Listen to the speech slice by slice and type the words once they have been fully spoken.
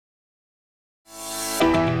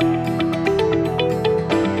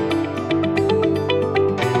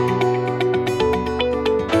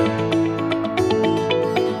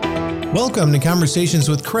Welcome to Conversations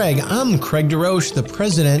with Craig. I'm Craig DeRoche, the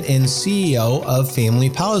President and CEO of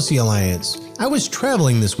Family Policy Alliance. I was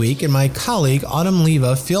traveling this week and my colleague Autumn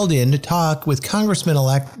Leva filled in to talk with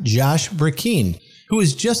Congressman-elect Josh Brecheen, who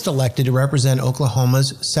was just elected to represent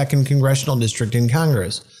Oklahoma's 2nd Congressional District in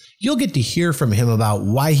Congress. You'll get to hear from him about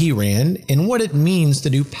why he ran and what it means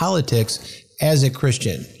to do politics as a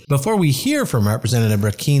Christian. Before we hear from Representative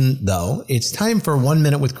Brecheen, though, it's time for 1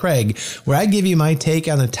 Minute with Craig, where I give you my take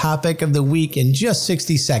on the topic of the week in just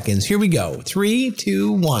 60 seconds. Here we go. 3,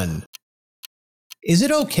 2, 1. Is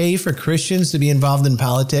it okay for Christians to be involved in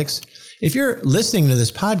politics? If you're listening to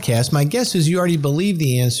this podcast, my guess is you already believe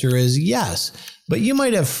the answer is yes. But you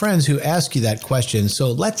might have friends who ask you that question,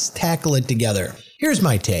 so let's tackle it together. Here's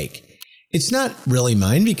my take. It's not really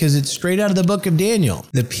mine because it's straight out of the book of Daniel.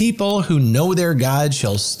 The people who know their God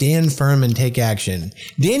shall stand firm and take action.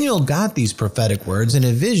 Daniel got these prophetic words in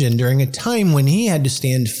a vision during a time when he had to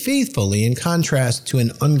stand faithfully in contrast to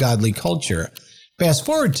an ungodly culture. Fast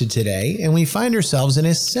forward to today, and we find ourselves in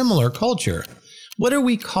a similar culture. What are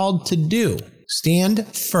we called to do? Stand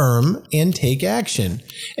firm and take action.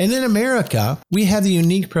 And in America, we have the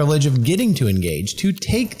unique privilege of getting to engage, to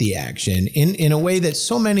take the action in a way that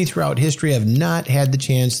so many throughout history have not had the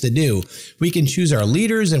chance to do. We can choose our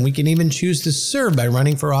leaders and we can even choose to serve by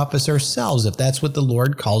running for office ourselves if that's what the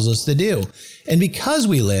Lord calls us to do. And because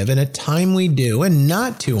we live in a time we do and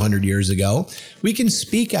not 200 years ago, we can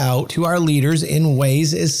speak out to our leaders in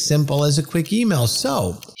ways as simple as a quick email.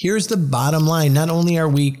 So here's the bottom line. Not only are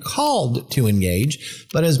we called to engage,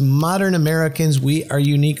 but as modern Americans, we are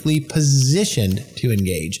uniquely positioned to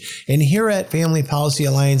engage. And here at Family Policy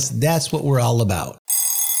Alliance, that's what we're all about.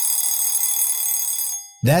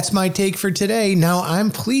 That's my take for today. Now,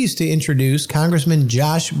 I'm pleased to introduce Congressman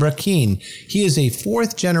Josh Brecheen. He is a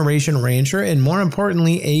 4th-generation rancher and, more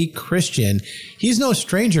importantly, a Christian. He's no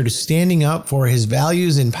stranger to standing up for his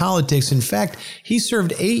values in politics. In fact, he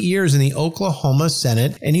served 8 years in the Oklahoma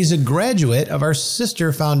Senate, and he's a graduate of our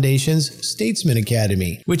sister foundation's Statesman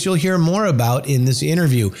Academy, which you'll hear more about in this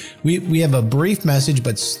interview. We have a brief message,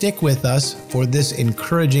 but stick with us for this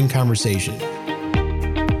encouraging conversation.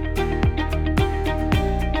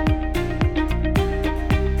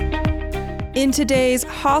 In today's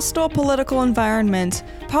hostile political environment,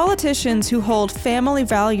 politicians who hold family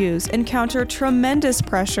values encounter tremendous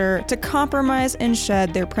pressure to compromise and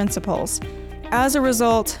shed their principles. As a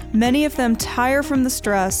result, many of them tire from the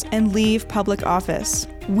stress and leave public office.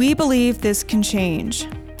 We believe this can change.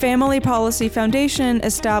 Family Policy Foundation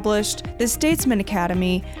established the Statesman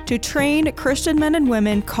Academy to train Christian men and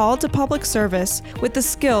women called to public service with the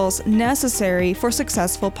skills necessary for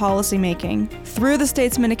successful policymaking. Through the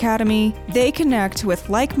Statesman Academy, they connect with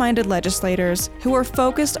like-minded legislators who are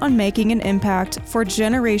focused on making an impact for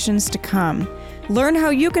generations to come. Learn how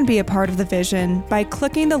you can be a part of the vision by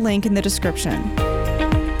clicking the link in the description.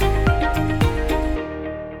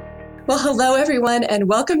 Well, hello, everyone, and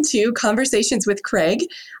welcome to Conversations with Craig.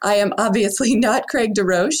 I am obviously not Craig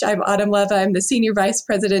DeRoche. I'm Autumn Leva. I'm the Senior Vice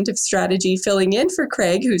President of Strategy, filling in for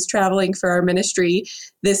Craig, who's traveling for our ministry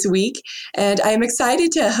this week. And I'm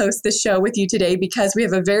excited to host the show with you today because we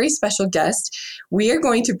have a very special guest. We are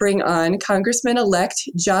going to bring on Congressman-elect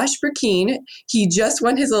Josh Brecheen. He just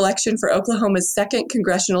won his election for Oklahoma's 2nd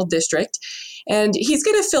Congressional District. And he's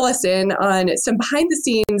going to fill us in on some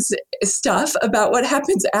behind-the-scenes stuff about what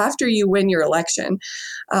happens after you win your election.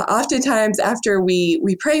 Oftentimes, after we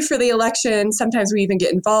pray for the election, sometimes we even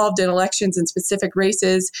get involved in elections in specific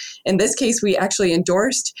races. In this case, we actually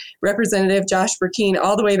endorsed Representative Josh Brecheen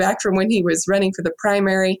all the way back from when he was running for the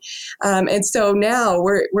primary. And so now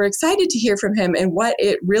we're excited to hear from him and what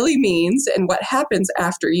it really means and what happens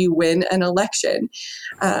after you win an election.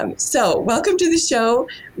 So welcome to the show,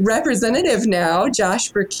 Representative now,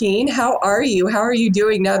 Josh Brecheen. How are you? How are you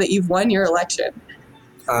doing now that you've won your election?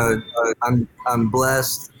 I'm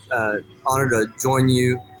blessed, honored to join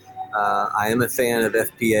you. I am a fan of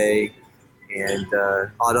FPA, and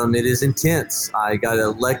Autumn, it is intense. I got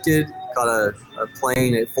elected, caught a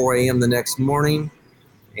plane at 4 a.m. the next morning,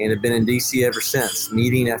 and have been in D.C. ever since,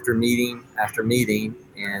 meeting after meeting after meeting,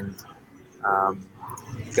 and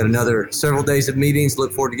got another several days of meetings.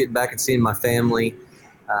 Look forward to getting back and seeing my family.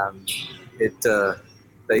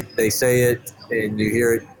 They say it, and you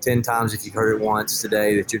hear it 10 times if you've heard it once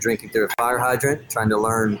today, that you're drinking through a fire hydrant, trying to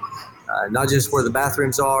learn not just where the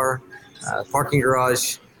bathrooms are, parking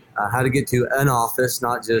garage, how to get to an office,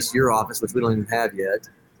 not just your office, which we don't even have yet,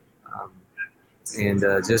 and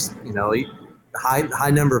just, you know,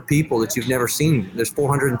 high number of people that you've never seen. There's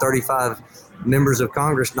 435 members of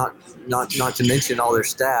Congress, not to mention all their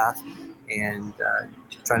staff, and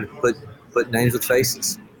trying to put names with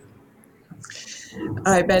faces.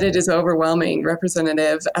 I bet it is overwhelming,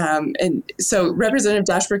 Representative. And so Representative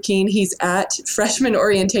Josh Brecheen, he's at freshman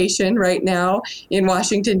orientation right now in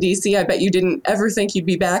Washington, D.C. I bet you didn't ever think you'd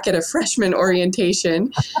be back at a freshman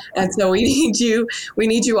orientation. And so we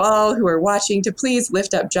need you all who are watching to please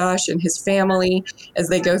lift up Josh and his family as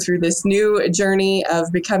they go through this new journey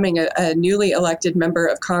of becoming a newly elected member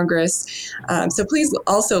of Congress. So please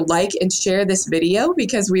also like and share this video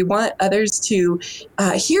because we want others to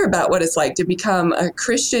hear about what it's like to become a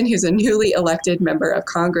Christian who's a newly elected member of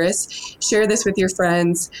Congress. Share this with your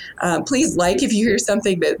friends. Please like if you hear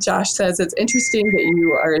something that Josh says that's interesting that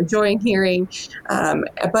you are enjoying hearing.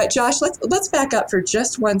 But Josh, let's back up for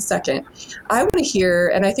just 1 second. I want to hear,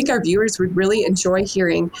 and I think our viewers would really enjoy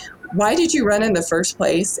hearing, why did you run in the first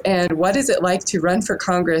place, and what is it like to run for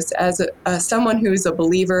Congress as someone who's a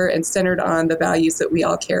believer and centered on the values that we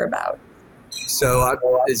all care about? So,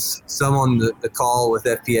 as some on the call with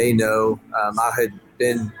FPA know, I had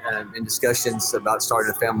been in discussions about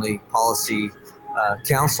starting a family policy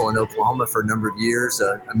council in Oklahoma for a number of years.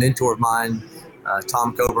 A mentor of mine,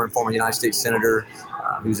 Tom Coburn, former United States Senator,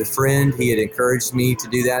 who's a friend, he had encouraged me to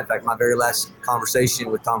do that. In fact, my very last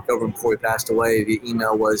conversation with Tom Coburn before he passed away via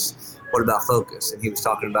email was, what about focus? And he was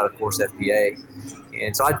talking about, of course, FPA.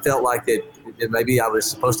 And so I felt like that maybe I was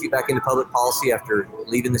supposed to get back into public policy after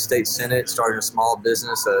leaving the state Senate, starting a small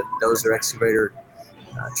business, a dozer excavator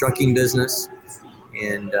trucking business,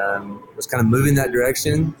 and was kind of moving that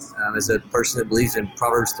direction as a person that believes in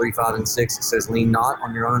Proverbs 3, 5, and 6. It says, lean not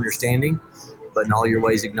on your own understanding, but in all your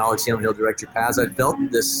ways acknowledge him, he'll direct your paths. I felt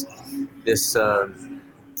this that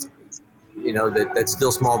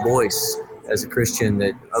still small voice as a Christian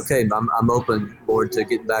that, okay, I'm open, Lord, to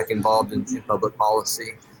get back involved in public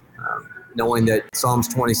policy, knowing that Psalms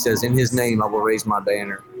 20 says, in his name I will raise my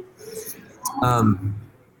banner.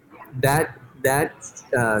 That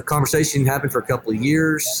conversation happened for a couple of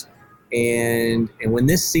years, and when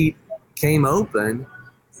this seat came open,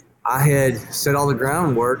 I had set all the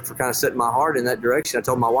groundwork for kind of setting my heart in that direction. I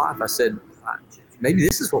told my wife, I said, maybe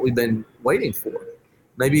this is what we've been waiting for.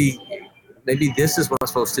 Maybe this is what I'm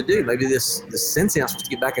supposed to do. Maybe this sensing I'm supposed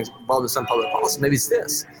to get back involved in some public policy. Maybe it's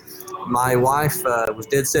this. My wife was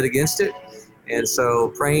dead set against it. And so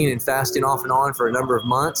praying and fasting off and on for a number of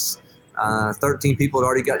months, 13 people had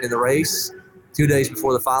already gotten in the race. 2 days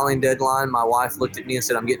before the filing deadline, my wife looked at me and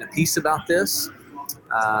said, I'm getting a piece about this.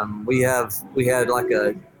 We had like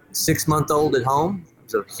a 6-month-old at home. It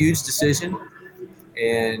was a huge decision.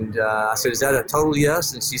 And I said, is that a total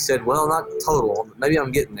yes? And she said, well, not total. Maybe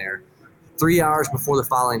I'm getting there. 3 hours before the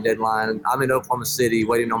filing deadline, I'm in Oklahoma City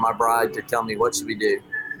waiting on my bride to tell me what should we do.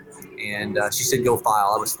 And she said, go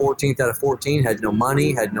file. I was 14th out of 14, had no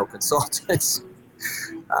money, had no consultants.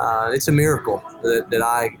 It's a miracle that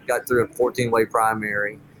I got through a 14-way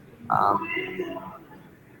primary.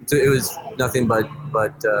 It was nothing but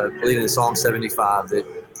believing in Psalm 75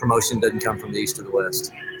 that promotion doesn't come from the east or the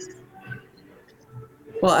west.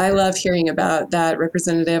 Well, I love hearing about that,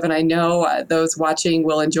 Representative, and I know those watching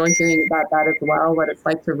will enjoy hearing about that as well, what it's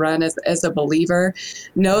like to run as a believer.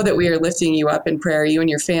 Know that we are lifting you up in prayer, you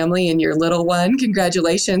and your family and your little one.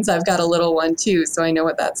 Congratulations. I've got a little one too, so I know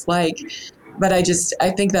what that's like. But I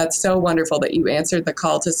think that's so wonderful that you answered the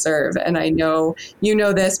call to serve. And I know you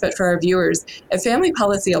know this, but for our viewers, at Family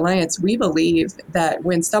Policy Alliance, we believe that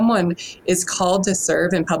when someone is called to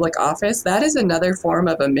serve in public office, that is another form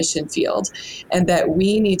of a mission field, and that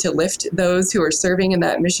we need to lift those who are serving in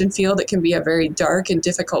that mission field. It can be a very dark and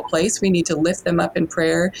difficult place. We need to lift them up in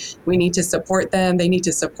prayer. We need to support them. They need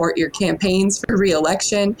to support your campaigns for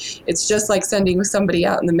re-election. It's just like sending somebody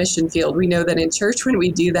out in the mission field. We know that in church, when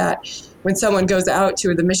we do that, when someone goes out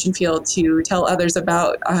to the mission field to tell others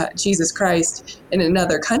about Jesus Christ in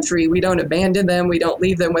another country, we don't abandon them. We don't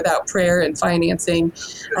leave them without prayer and financing.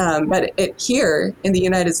 But here in the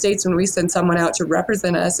United States, when we send someone out to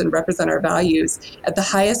represent us and represent our values at the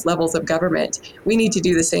highest levels of government, we need to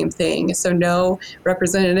do the same thing. So know,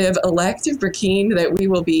 Representative-elect Brecheen, that we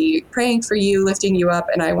will be praying for you, lifting you up,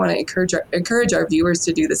 and I want to encourage our viewers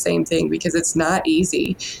to do the same thing because it's not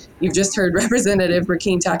easy. You've just heard Representative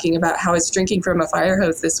Brecheen talking about how it's drinking from a fire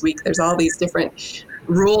hose this week. There's all these different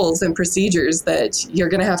rules and procedures that you're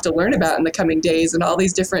going to have to learn about in the coming days, and all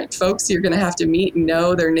these different folks you're going to have to meet and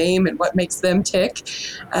know their name and what makes them tick.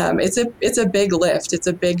 It's a big lift. It's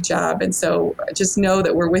a big job. And so just know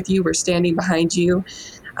that we're with you. We're standing behind you.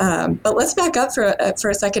 But let's back up for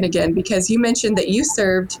a second again, because you mentioned that you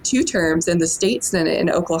served 2 terms in the state Senate in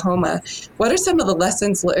Oklahoma. What are some of the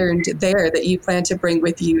lessons learned there that you plan to bring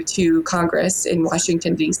with you to Congress in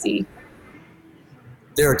Washington, D.C.?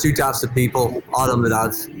 There are 2 types of people, Autumn, that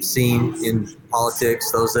I've seen in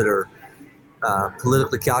politics, those that are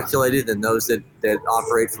politically calculated than those that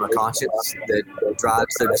operate from a conscience that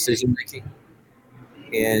drives their decision making.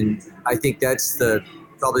 And I think that's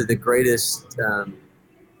probably the greatest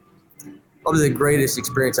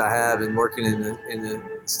experience I have in working in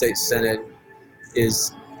the state Senate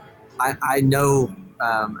is I know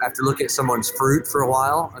after looking at someone's fruit for a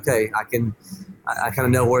while, okay, I kind of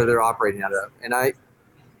know where they're operating out of. And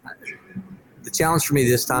the challenge for me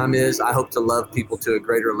this time is I hope to love people to a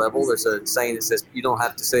greater level. There's a saying that says you don't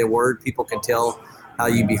have to say a word. People can tell how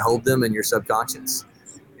you behold them in your subconscious.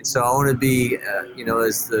 And so I want to be,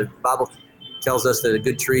 as the Bible tells us that a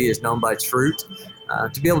good tree is known by its fruit,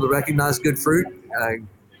 to be able to recognize good fruit,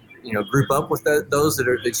 group up with those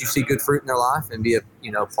that you see good fruit in their life and be a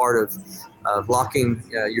part of locking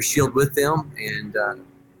your shield with them and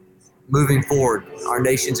moving forward. Our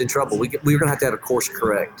nation's in trouble. We're going to have a course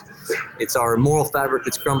correct. It's our moral fabric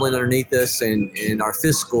that's crumbling underneath us, and our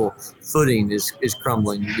fiscal footing is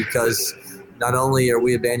crumbling because not only are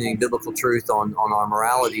we abandoning biblical truth on our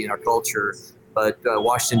morality and our culture, but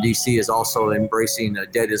Washington, D.C. is also embracing a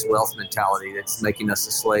debt is wealth mentality that's making us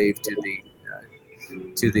a slave to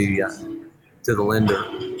the lender.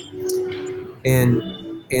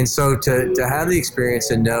 And so to have the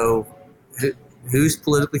experience and know who's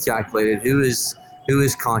politically calculated, who is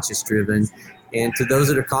conscience driven, and to those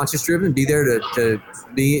that are conscience driven, be there to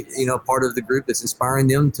be part of the group that's inspiring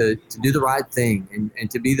them to do the right thing and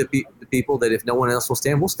to be the people that if no one else will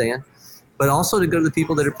stand, we'll stand. But also to go to the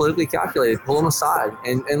people that are politically calculated, pull them aside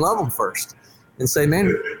and love them first and say,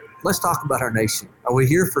 man, let's talk about our nation. Are we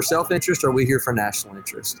here for self-interest or are we here for national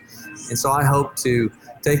interest? And so I hope to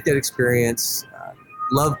take that experience,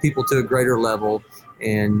 love people to a greater level,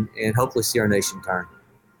 and hopefully see our nation turn.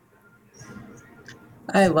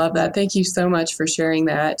 I love that. Thank you so much for sharing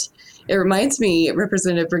that. It reminds me,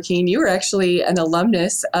 Representative Brecheen, you were actually an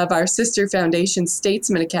alumnus of our sister foundation,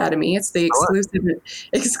 Statesman Academy. It's the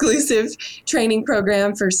exclusive training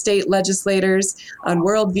program for state legislators on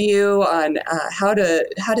worldview, on how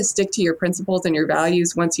to stick to your principles and your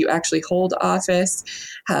values once you actually hold office,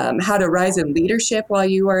 how to rise in leadership while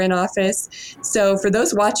you are in office. So for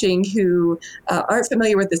those watching who aren't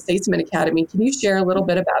familiar with the Statesman Academy, can you share a little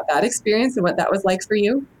bit about that experience and what that was like for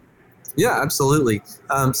you? Yeah, absolutely.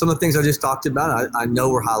 Some of the things I just talked about, I know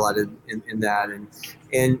were highlighted in that.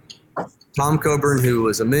 And Tom Coburn, who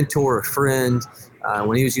was a mentor, a friend,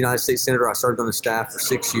 when he was United States Senator, I served on the staff for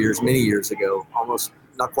 6 years, many years ago, almost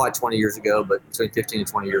not quite 20 years ago, but between 15 and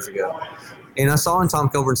 20 years ago. And I saw in Tom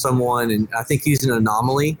Coburn someone, and I think he's an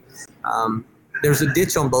anomaly. There's a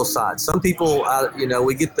ditch on both sides. Some people,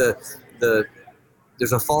 we get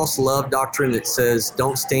there's a false love doctrine that says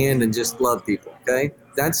don't stand and just love people, okay?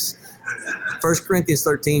 That's 1 Corinthians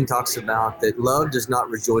 13 talks about that love does not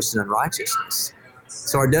rejoice in unrighteousness.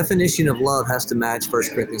 So our definition of love has to match 1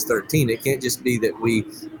 Corinthians 13. It can't just be that we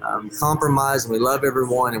compromise and we love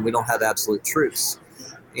everyone and we don't have absolute truths.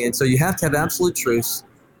 And so you have to have absolute truths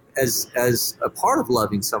as a part of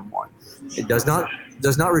loving someone. It does not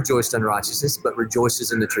rejoice in unrighteousness, but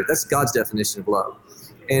rejoices in the truth. That's God's definition of love.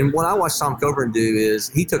 And what I watched Tom Coburn do is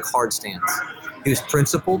he took hard stands. He was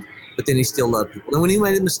principled, but then he still loved people. And when he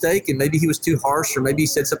made a mistake and maybe he was too harsh or maybe he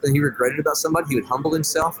said something he regretted about somebody, he would humble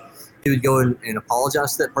himself. He would go and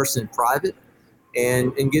apologize to that person in private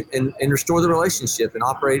and restore the relationship and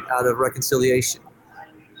operate out of reconciliation.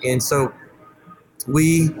 And so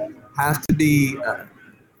we have to be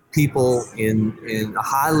people in a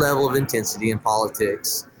high level of intensity in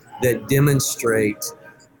politics that demonstrate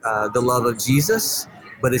the love of Jesus,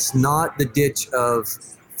 but it's not the ditch of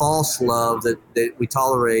false love that we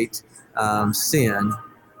tolerate sin,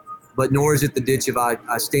 but nor is it the ditch of I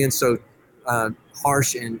stand so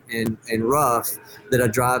harsh and rough that I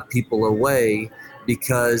drive people away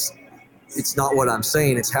because it's not what I'm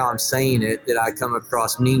saying, it's how I'm saying it that I come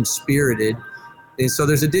across mean-spirited. And so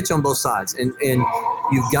there's a ditch on both sides, and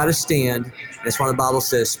you've got to stand. That's why the Bible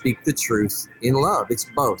says speak the truth in love. It's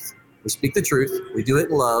both. We speak the truth, we do it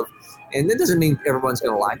in love, and that doesn't mean everyone's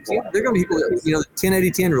going to like you. There are going to be people that, the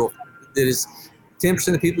 10-80-10 rule, that is 10%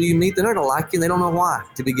 of the people you meet, they're not going to like you and they don't know why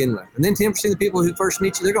to begin with. And then 10% of the people who first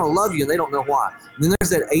meet you, they're going to love you and they don't know why. And then there's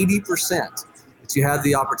that 80% that you have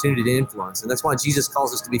the opportunity to influence. And that's why Jesus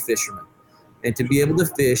calls us to be fishermen and to be able to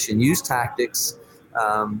fish and use tactics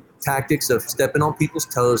of stepping on people's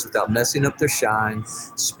toes without messing up their shine,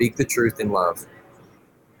 speak the truth in love.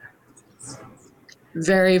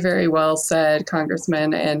 Very, very well said,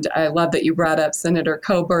 Congressman. And I love that you brought up Senator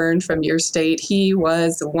Coburn from your state. He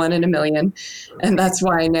was one in a million. And that's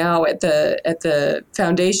why now at the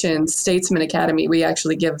Foundation Statesman Academy, we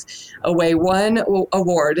actually give away one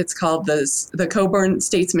award. It's called the Coburn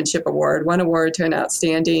Statesmanship Award, one award to an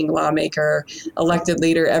outstanding lawmaker, elected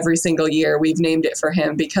leader every single year. We've named it for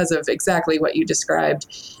him because of exactly what you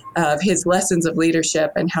described, of his lessons of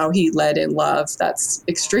leadership and how he led in love. That's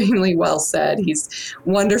extremely well said. He's a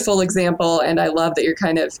wonderful example, and I love that you're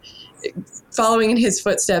kind of following in his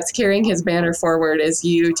footsteps, carrying his banner forward as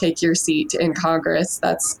you take your seat in Congress.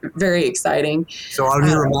 That's very exciting. So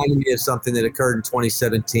you reminded me of something that occurred in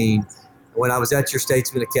 2017 when I was at your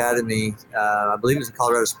Statesman Academy. I believe it was in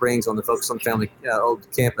Colorado Springs on the Focus on Family old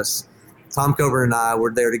campus. Tom Coburn and I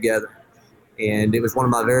were there together. And it was one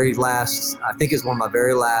of my very last,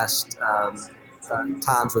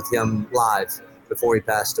 times with him live before he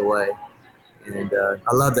passed away. And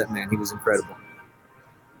I love that man. He was incredible.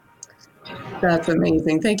 That's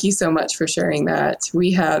amazing. Thank you so much for sharing that.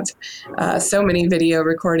 We have so many video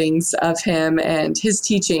recordings of him, and his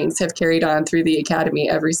teachings have carried on through the Academy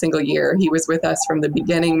every single year. He was with us from the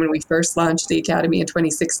beginning when we first launched the Academy in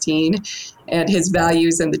 2016, and his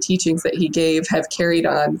values and the teachings that he gave have carried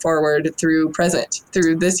on forward through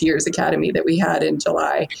this year's Academy that we had in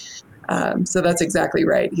July. So that's exactly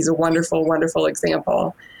right. He's a wonderful, wonderful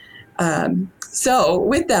example. So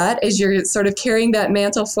with that, as you're sort of carrying that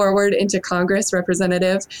mantle forward into Congress,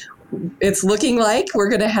 Representative, it's looking like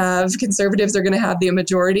conservatives are going to have the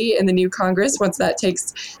majority in the new Congress once that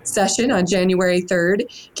takes session on January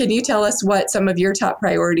 3rd. Can you tell us what some of your top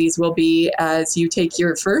priorities will be as you take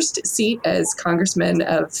your first seat as Congressman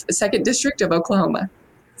of 2nd District of Oklahoma?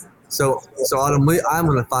 So Autumn, I'm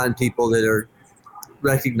going to find people that are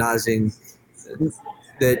recognizing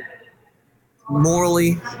that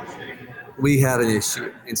morally we have an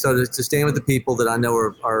issue. And so to stand with the people that I know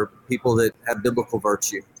are people that have biblical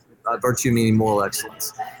virtue, virtue meaning moral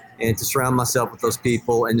excellence, and to surround myself with those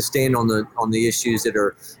people and to stand on the issues that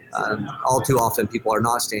are all too often people are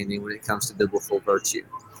not standing when it comes to biblical virtue.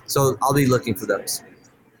 So I'll be looking for those.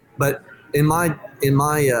 But in my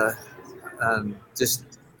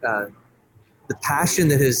the passion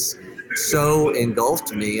that has so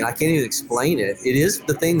engulfed me, I can't even explain it. It is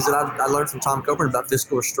the things that I learned from Tom Coburn about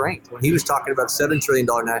fiscal restraint. When he was talking about $7 trillion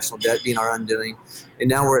national debt being our undoing, and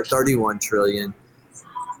now we're at $31 trillion.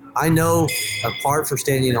 I know, apart from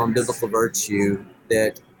standing on biblical virtue,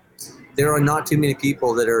 that there are not too many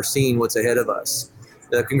people that are seeing what's ahead of us.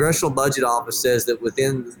 The Congressional Budget Office says that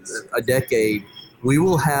within a decade, we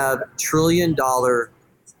will have $1 trillion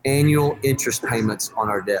annual interest payments on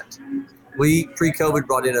our debt. We, pre-COVID,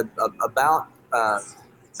 brought in about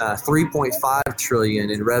 $3.5 trillion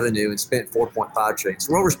in revenue and spent $4.5 trillion.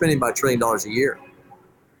 So we're overspending by $1 trillion a year.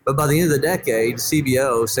 But by the end of the decade,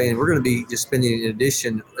 CBO saying we're going to be just spending an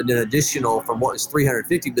additional from what is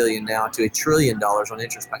 $350 billion now to $1 trillion on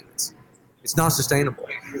interest payments. It's not sustainable.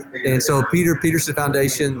 And so Peterson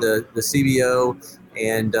Foundation, the CBO,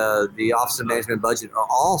 and the Office of Management and Budget are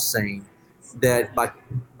all saying that by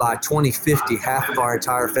 2050, half of our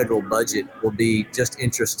entire federal budget will be just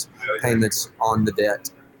interest payments on the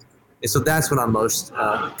debt. And so that's what I'm most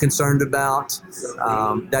concerned about.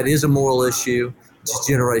 That is a moral issue. It's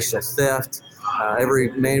generational theft.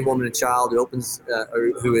 Every man, woman, and child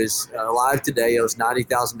who is alive today owes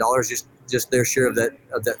 $90,000 just their share of that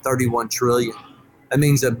 $31 trillion. That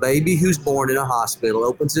means a baby who's born in a hospital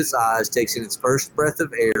opens its eyes, takes in its first breath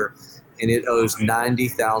of air, and it owes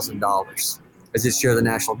 $90,000 as its share of the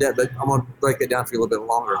national debt. But I'm going to break that down for you a little bit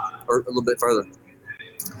longer, or a little bit further.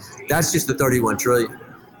 That's just the $31 trillion.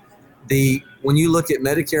 When you look at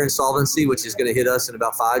Medicare insolvency, which is going to hit us in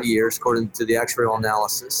about 5 years, according to the actuarial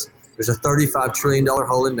analysis, there's a $35 trillion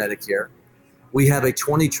hole in Medicare. We have a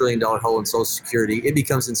 $20 trillion hole in Social Security. It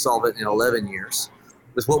becomes insolvent in 11 years.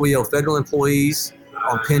 With what we owe federal employees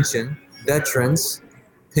on pension, veterans,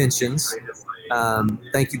 pensions,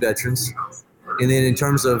 thank you, veterans. And then in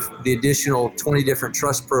terms of the additional 20 different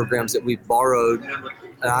trust programs that we've borrowed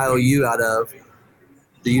an IOU out of,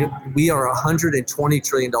 we are $120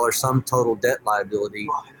 trillion sum total debt liability.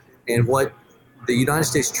 And what the United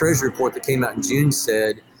States Treasury report that came out in June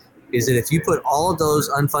said is that if you put all of those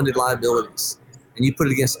unfunded liabilities and you put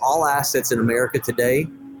it against all assets in America today,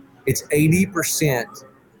 it's 80%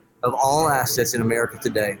 of all assets in America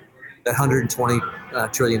today, that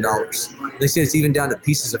 $120 trillion. They say it's even down to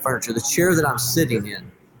pieces of furniture. The chair that I'm sitting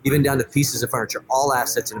in, even down to pieces of furniture, all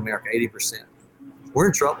assets in America, 80%. We're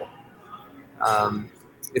in trouble.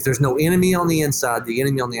 If there's no enemy on the inside, the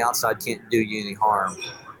enemy on the outside can't do you any harm.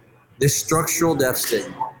 This structural deficit,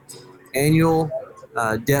 annual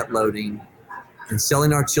debt loading and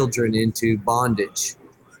selling our children into bondage,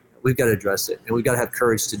 we've got to address it, and we've got to have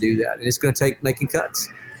courage to do that. And it's going to take making cuts.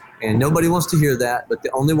 And nobody wants to hear that, but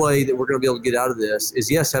the only way that we're going to be able to get out of this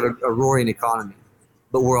is, yes, have a roaring economy,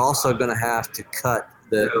 but we're also going to have to cut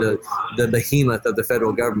the behemoth of the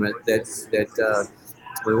federal government that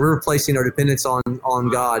we're replacing our dependence on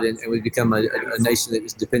God, and we become a nation that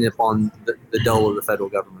is dependent upon the dole of the federal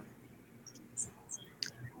government.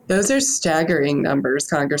 Those are staggering numbers,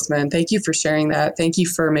 Congressman. Thank you for sharing that. Thank you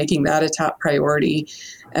for making that a top priority.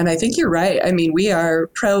 And I think you're right. I mean, we are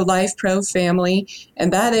pro-life, pro-family,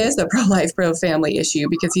 and that is a pro-life, pro-family issue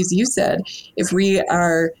because, as you said, if we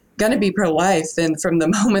are going to be pro-life, then from the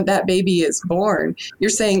moment that baby is born, you're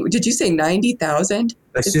saying, did you say 90,000?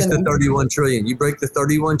 That's just the 31 trillion. You break the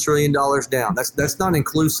 $31 trillion down. That's not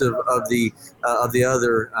inclusive of the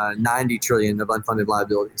other 90 trillion of unfunded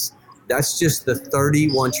liabilities. That's just the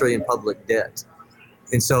 31 trillion public debt.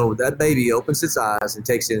 And so that baby opens its eyes and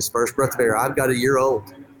takes in its first breath of air. I've got a year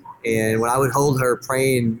old. And when I would hold her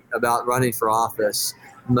praying about running for office,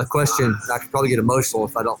 the question, I could probably get emotional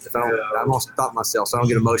if I don't, I almost stop myself so I don't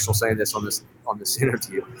get emotional saying this on this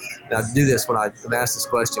interview. And I'd do this when I'm asked this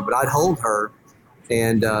question, but I'd hold her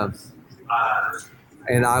and I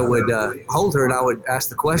would hold her and I would ask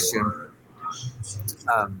the question,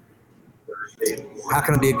 how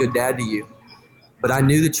can I be a good dad to you? But I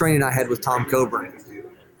knew the training I had with Tom Coburn,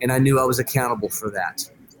 and I knew I was accountable for that.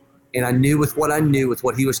 And I knew with what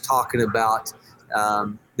he was talking about,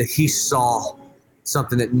 that he saw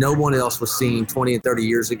something that no one else was seeing 20 and 30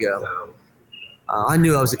 years ago. I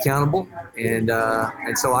knew I was accountable, and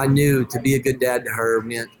so I knew to be a good dad to her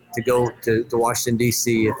meant to go to Washington,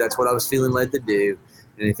 D.C. if that's what I was feeling led to do,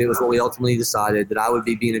 and if it was what we ultimately decided, that I would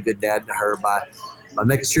be being a good dad to her by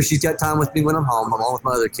making sure she's got time with me when I'm home, along with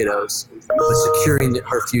my other kiddos, but securing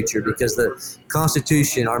her future, because the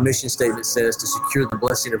Constitution, our mission statement says to secure the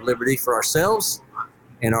blessing of liberty for ourselves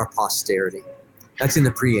and our posterity. That's in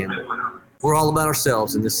the preamble. We're all about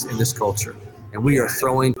ourselves in this culture, and we are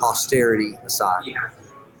throwing posterity aside.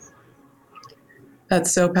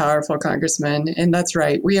 That's so powerful, Congressman. And that's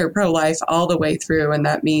right. We are pro-life all the way through. And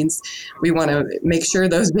that means we want to make sure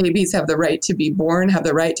those babies have the right to be born, have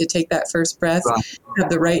the right to take that first breath, right, have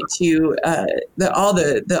the right to all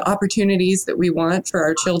the opportunities that we want for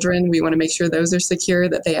our children. We want to make sure those are secure,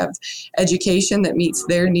 that they have education that meets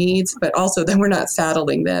their needs, but also that we're not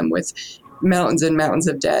saddling them with mountains and mountains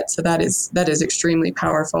of debt. So that is extremely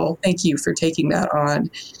powerful. Thank you for taking that on.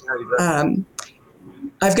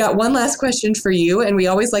 I've got one last question for you, and we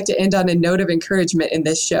always like to end on a note of encouragement in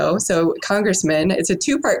this show. So, Congressman, it's a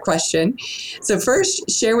two-part question. So first,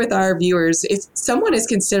 share with our viewers, if someone is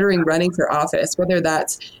considering running for office, whether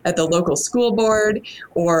that's at the local school board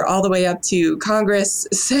or all the way up to Congress,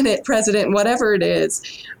 Senate, President, whatever it is,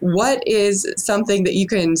 what is something that you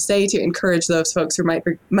can say to encourage those folks who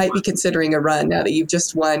might be considering a run now that you've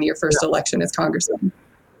just won your first election as Congressman?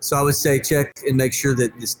 So I would say check and make sure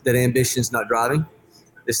that ambition's not driving.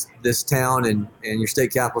 This town and your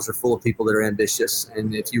state capitals are full of people that are ambitious.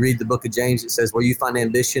 And if you read the book of James, it says, where you find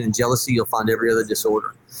ambition and jealousy, you'll find every other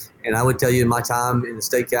disorder. And I would tell you in my time in the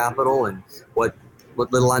state capitol and what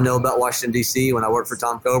little I know about Washington, D.C. when I worked for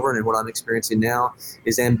Tom Coburn and what I'm experiencing now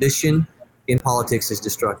is ambition in politics is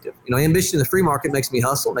destructive. Ambition in the free market makes me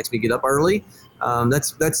hustle, makes me get up early.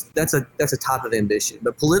 That's a type of ambition.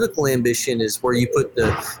 But political ambition is where you put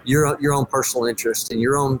your own personal interest and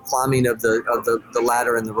your own climbing of the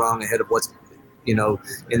ladder and the rung ahead of what's in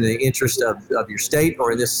the interest of your state,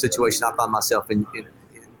 or in this situation I find myself in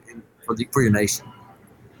for your nation.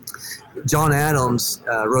 John Adams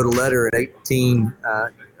wrote a letter in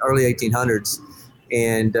early 1800s,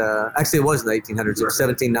 and actually it wasn't the 1800s, it was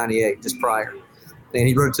 1798, just prior. And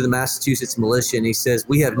he wrote it to the Massachusetts militia, and he says,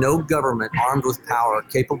 "We have no government armed with power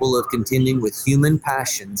capable of contending with human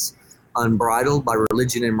passions unbridled by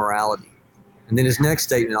religion and morality." And then his next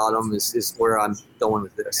statement, Autumn, is where I'm going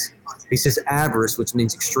with this. He says, "Avarice," which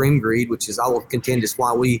means extreme greed, which is, I will contend, is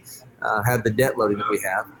why we have the debt loading that we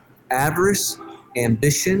have. Avarice,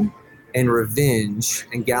 ambition, and revenge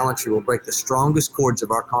and gallantry will break the strongest cords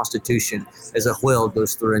of our Constitution as a whale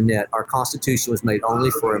goes through a net. Our Constitution was made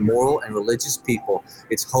only for a moral and religious people.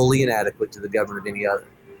 It's wholly inadequate to the government of any other.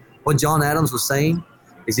 What John Adams was saying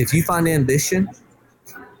is, if you find ambition,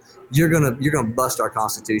 you're gonna bust our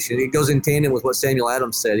Constitution. It goes in tandem with what Samuel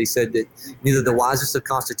Adams said. He said that neither the wisest of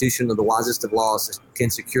Constitution nor the wisest of laws can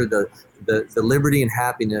secure the liberty and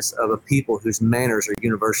happiness of a people whose manners are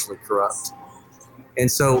universally corrupt. And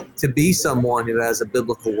so to be someone who has a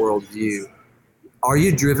biblical worldview, are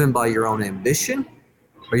you driven by your own ambition,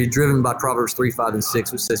 Are you driven by Proverbs 3, 5, and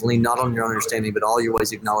 6, which says, lean not on your own understanding, but all your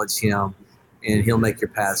ways acknowledge him, and he'll make your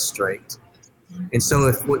path straight. And so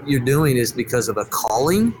if what you're doing is because of a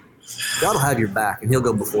calling, God will have your back, and he'll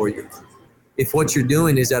go before you. If what you're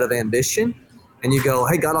doing is out of ambition, and you go,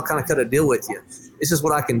 hey, God, I'll kind of cut a deal with you. This is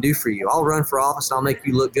what I can do for you. I'll run for office, and I'll make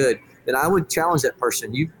you look good. Then I would challenge that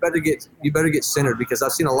person. You better get centered, because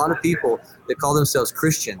I've seen a lot of people that call themselves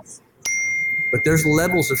Christian, but there's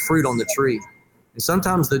levels of fruit on the tree. And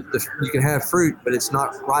sometimes you can have fruit, but it's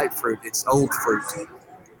not ripe fruit. It's old fruit,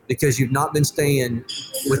 because you've not been staying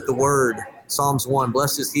with the word. Psalms 1,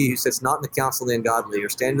 blessed is he who sits not in the counsel of the ungodly, or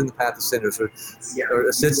stands in the path of sinners, or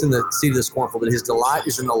sits in the seat of the scornful, but his delight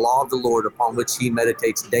is in the law of the Lord, upon which he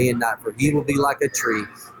meditates day and night. For he will be like a tree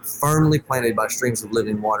firmly planted by streams of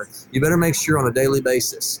living water. You better make sure on a daily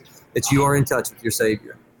basis that you are in touch with your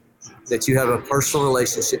Savior, that you have a personal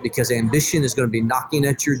relationship, because ambition is going to be knocking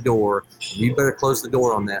at your door. And you better close the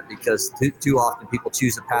door on that, because too often people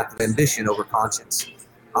choose the path of ambition over conscience.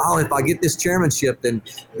 Oh, if I get this chairmanship,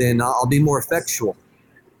 then I'll be more effectual.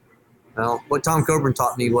 Well, what Tom Coburn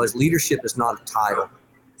taught me was leadership is not a title.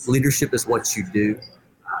 Leadership is what you do.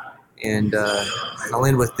 And I'll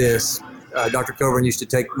end with this. Dr. Coburn used to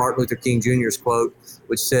take Martin Luther King Jr.'s quote,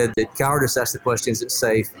 which said that cowardice asks the question, is it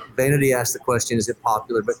safe? Vanity asks the question, is it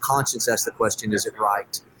popular? But conscience asks the question, is it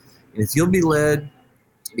right? And if you'll be led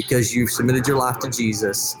because you've submitted your life to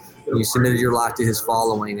Jesus, and you submitted your life to his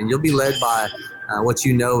following, and you'll be led by what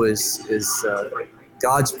you know is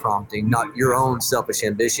God's prompting, not your own selfish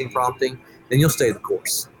ambition prompting, then you'll stay the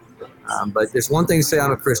course. But there's one thing to say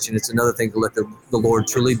I'm a Christian. It's another thing to let the Lord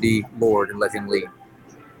truly be Lord and let him lead.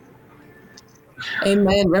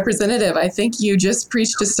 Amen. Representative, I think you just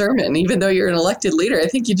preached a sermon. Even though you're an elected leader, I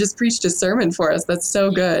think you just preached a sermon for us. That's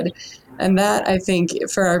so good. And that, I think,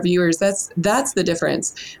 for our viewers, that's the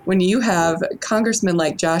difference. When you have congressmen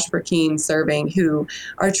like Josh Brecheen serving, who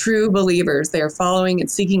are true believers, they are following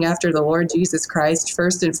and seeking after the Lord Jesus Christ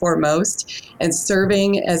first and foremost, and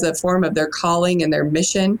serving as a form of their calling and their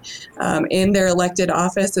mission in their elected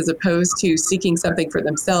office, as opposed to seeking something for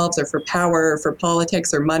themselves or for power or for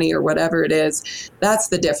politics or money or whatever it is. That's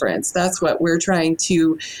the difference. That's what we're trying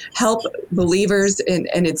to help believers and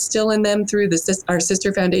instill in them through our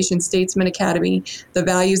sister foundation, Statesman Academy, the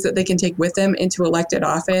values that they can take with them into elected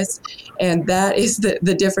office. And that is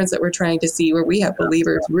the difference that we're trying to see, where we have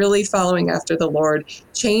believers really following after the Lord,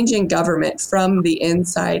 changing government from the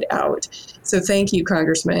inside out. So thank you,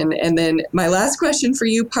 Congressman. And then my last question for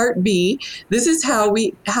you, part B, this is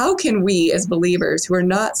how can we as believers who are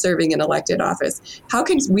not serving in elected office, how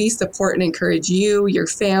can we support and encourage you, your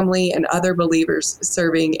family, and other believers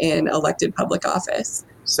serving in elected public office?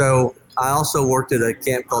 So I also worked at a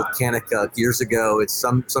camp called Kanakuk years ago. It's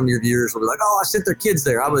some of your viewers will be like, oh, I sent their kids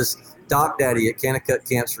there. I was doc daddy at Kanakuk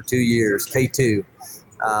camps for 2 years, K2.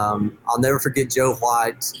 I'll never forget Joe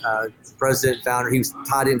White, president, founder. He was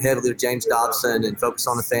tied in heavily with James Dobson and focused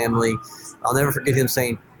on the family. I'll never forget him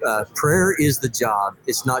saying, prayer is the job.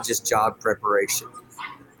 It's not just job preparation.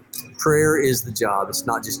 Prayer is the job. It's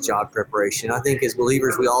not just job preparation. I think as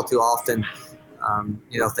believers, we all too often,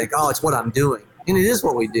 think, oh, it's what I'm doing. And it is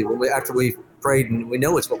what we do after we've prayed and we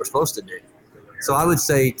know it's what we're supposed to do. So I would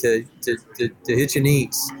say to hit your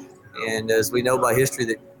knees. And as we know by history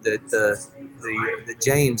that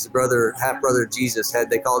James, the half brother of Jesus,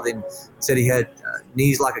 said he had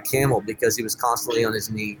knees like a camel because he was constantly on his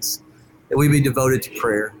knees. That we be devoted to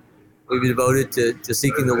prayer. We be devoted to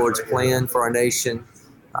seeking the Lord's plan for our nation.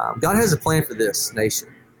 God has a plan for this nation.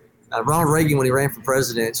 Ronald Reagan, when he ran for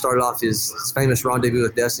president, started off his famous Rendezvous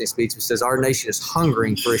with Destiny speech, which says, our nation is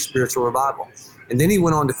hungering for a spiritual revival. And then he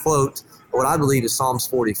went on to quote what I believe is Psalms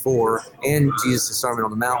 44 and Jesus' Sermon on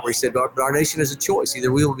the Mount, where he said, but our nation has a choice.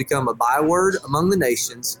 Either we will become a byword among the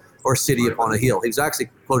nations or a city upon a hill. He was actually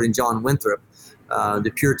quoting John Winthrop,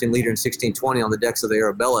 the Puritan leader in 1620 on the decks of the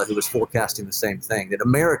Arabella, who was forecasting the same thing, that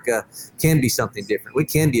America can be something different. We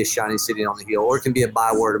can be a shining city on the hill, or it can be a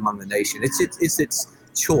byword among the nation. It's its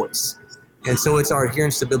choice. And so it's our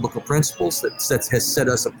adherence to biblical principles that has set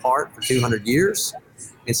us apart for 200 years.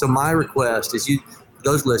 And so my request is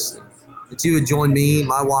those listening, that you would join me,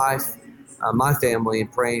 my wife, my family in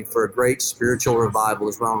praying for a great spiritual revival,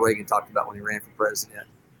 as Ronald Reagan talked about when he ran for president.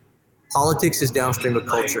 Politics is downstream of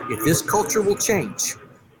culture. If this culture will change,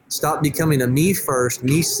 stop becoming a me-first,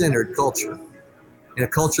 me-centered culture, and a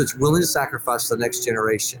culture that's willing to sacrifice for the next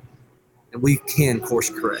generation, and we can course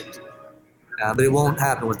correct. But it won't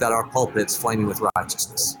happen without our pulpits flaming with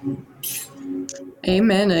righteousness.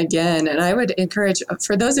 Amen again. And I would encourage,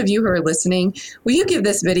 for those of you who are listening, will you give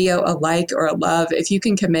this video a like or a love if you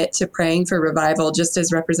can commit to praying for revival, just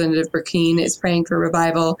as Representative Brecheen is praying for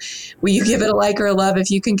revival? Will you give it a like or a love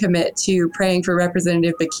if you can commit to praying for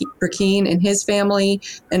Representative Brecheen and his family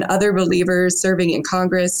and other believers serving in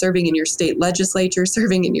Congress, serving in your state legislature,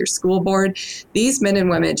 serving in your school board? These men and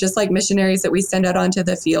women, just like missionaries that we send out onto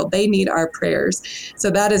the field, they need our prayers.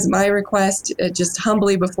 So that is my request, just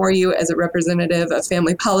humbly before you as a representative of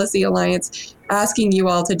Family Policy Alliance, asking you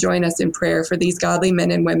all to join us in prayer for these godly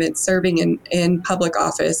men and women serving in public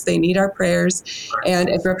office. They need our prayers. And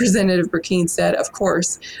as Representative Brecheen said, of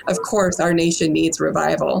course, our nation needs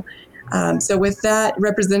revival. So with that,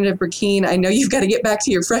 Representative Brecheen, I know you've got to get back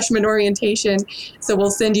to your freshman orientation, so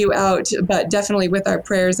we'll send you out, but definitely with our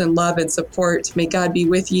prayers and love and support. May God be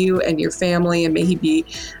with you and your family, and may he be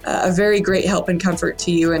a very great help and comfort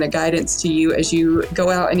to you and a guidance to you as you go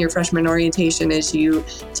out in your freshman orientation, as you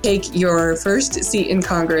take your first seat in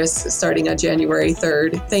Congress starting on January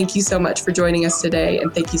 3rd. Thank you so much for joining us today,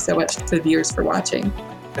 and thank you so much to the viewers for watching.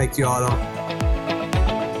 Thank you, Autumn.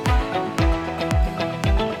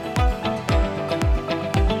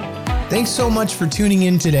 Thanks so much for tuning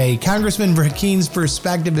in today. Congressman Brecheen's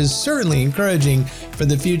perspective is certainly encouraging for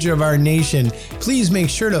the future of our nation. Please make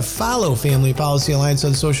sure to follow Family Policy Alliance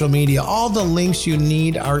on social media. All the links you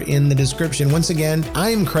need are in the description. Once again,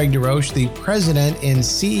 I'm Craig DeRoche, the President and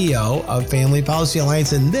CEO of Family Policy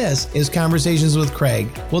Alliance, and this is Conversations with Craig.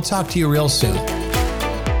 We'll talk to you real soon.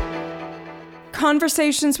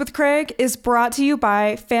 Conversations with Craig is brought to you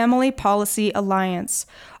by Family Policy Alliance.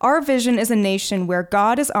 Our vision is a nation where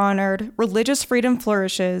God is honored, religious freedom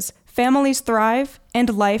flourishes, families thrive,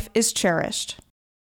 and life is cherished.